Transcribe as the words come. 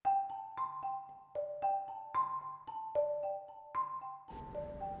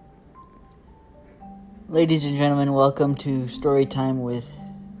Ladies and gentlemen, welcome to Storytime with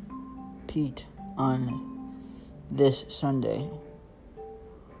Pete on this Sunday.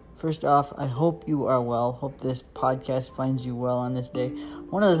 First off, I hope you are well. Hope this podcast finds you well on this day.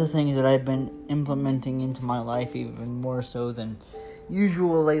 One of the things that I've been implementing into my life even more so than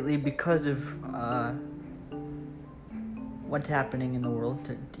usual lately because of what's happening in the world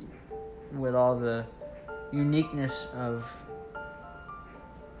with all the uniqueness of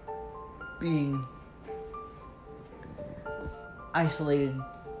being isolated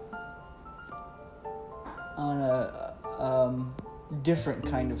on a different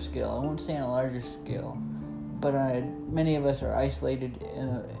kind of scale. I won't say on a larger scale, but many of us are isolated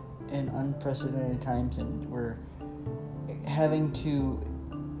in unprecedented times, and we're having to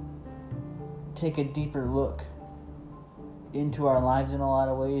take a deeper look into our lives in a lot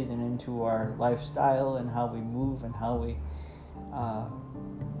of ways, and into our lifestyle and how we move and how we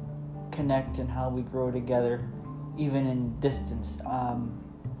connect and how we grow together, even in distance.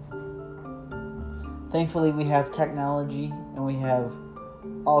 Thankfully, we have technology and we have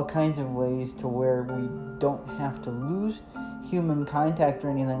all kinds of ways to where we don't have to lose human contact or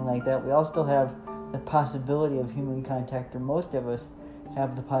anything like that. We all still have the possibility of human contact, or most of us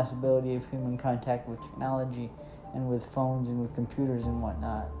have the possibility of human contact with technology and with phones and with computers and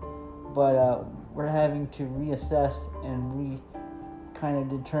whatnot. But we're having to reassess and kind of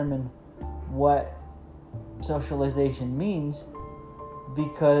determine what socialization means,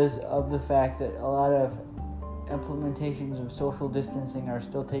 because of the fact that a lot of implementations of social distancing are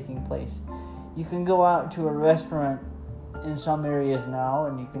still taking place. You can go out to a restaurant in some areas now,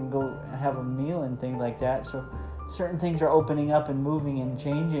 and you can go have a meal and things like that. So certain things are opening up and moving and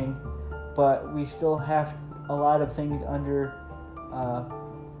changing, but we still have a lot of things under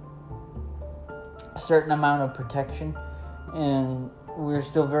a certain amount of protection, and we're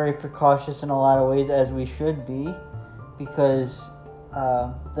still very precautious in a lot of ways, as we should be, because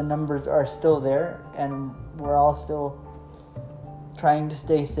the numbers are still there and we're all still trying to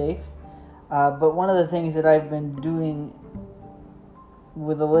stay safe. But one of the things that I've been doing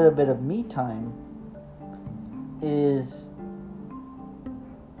with a little bit of me time is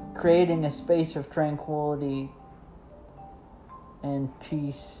creating a space of tranquility and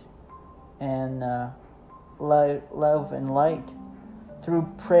peace and love and light through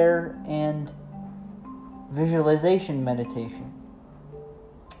prayer and visualization meditation.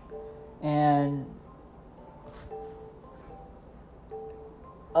 And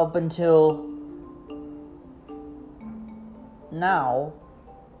up until now,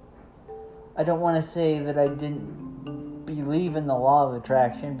 I don't want to say that I didn't believe in the law of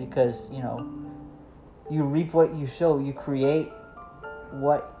attraction, because, you reap what you sow. You create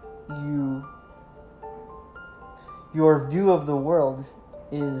what your view of the world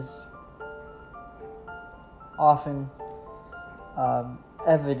is often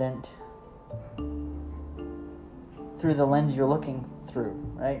evident through the lens you're looking through,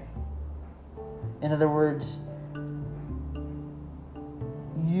 right? In other words,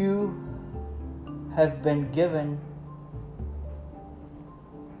 you have been given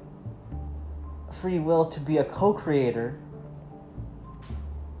free will to be a co-creator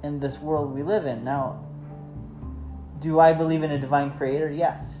in this world we live in. Now, do I believe in a divine creator?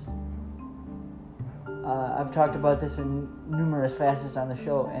 Yes. I've talked about this in numerous facets on the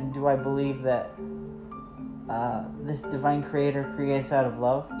show. And do I believe that this divine creator creates out of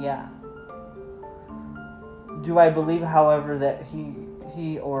love? Yeah. Do I believe, however, that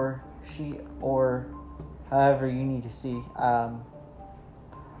he or she, or however you need to see,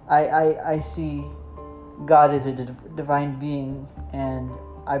 I see God as a divine being, and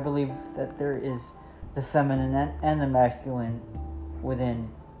I believe that there is the feminine and the masculine within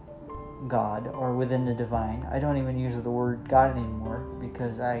God, or within the divine. I don't even use the word God anymore,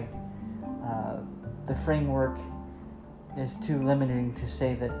 because the framework is too limiting to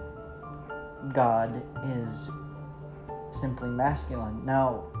say that God is simply masculine.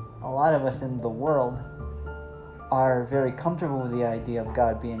 Now, a lot of us in the world are very comfortable with the idea of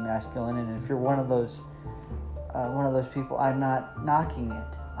God being masculine, and if you're one of those people, I'm not knocking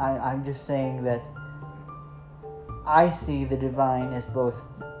it. I'm just saying that I see the divine as both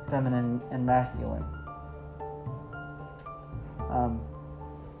feminine and masculine.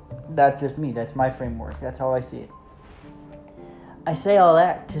 That's just me. That's my framework. That's how I see it. I say all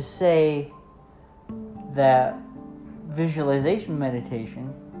that to say that visualization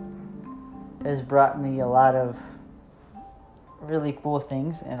meditation has brought me a lot of really cool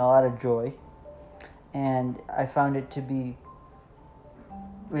things and a lot of joy, and I found it to be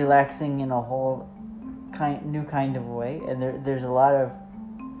relaxing in a whole new kind of way. And there's a lot of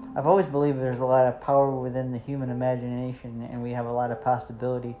I've always believed there's a lot of power within the human imagination, and we have a lot of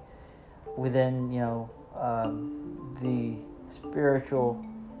possibility within, the spiritual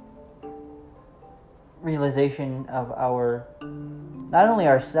realization of our, not only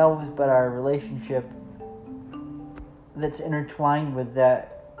ourselves, but our relationship that's intertwined with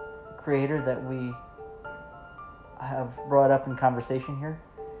that creator that we have brought up in conversation here.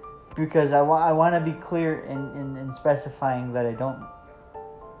 Because I want to be clear in specifying that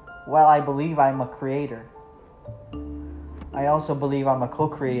while I believe I'm a creator, I also believe I'm a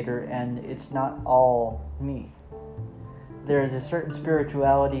co-creator, and it's not all me. There is a certain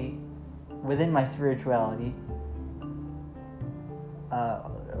spirituality within my spirituality,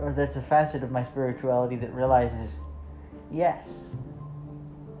 or that's a facet of my spirituality that realizes, yes,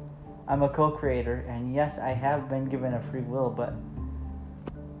 I'm a co-creator, and yes, I have been given a free will, but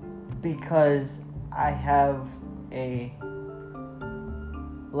because I have a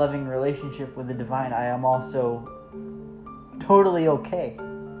loving relationship with the divine, I am also totally okay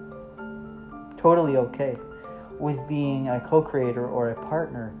with being a co-creator or a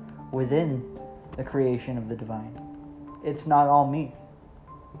partner within the creation of the divine. It's not all me.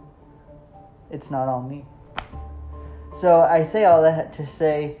 It's not all me. So I say all that to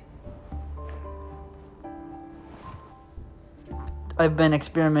say I've been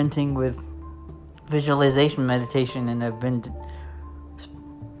experimenting with visualization meditation, and I've been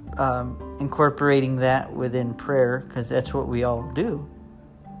incorporating that within prayer, because that's what we all do.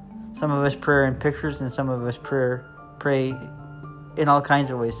 Some of us pray in pictures, and some of us pray in all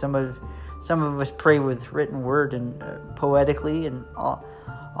kinds of ways. Some of us pray with written word and poetically and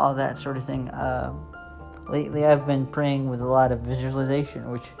all that sort of thing. Lately, I've been praying with a lot of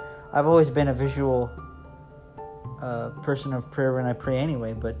visualization, which I've always been a visual person of prayer when I pray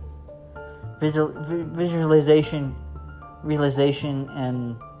anyway, but visualization, realization,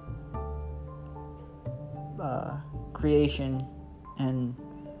 and creation and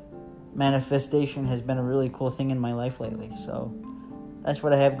manifestation has been a really cool thing in my life lately. So that's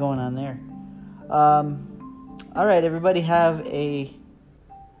what I have going on there. All right, everybody, have a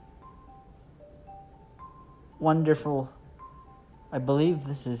wonderful, I believe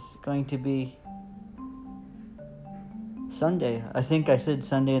this is going to be Sunday. I think I said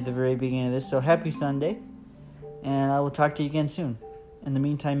Sunday at the very beginning of this. So happy Sunday, and I will talk to you again soon. In the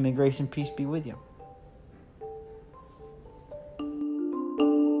meantime, may grace and peace be with you.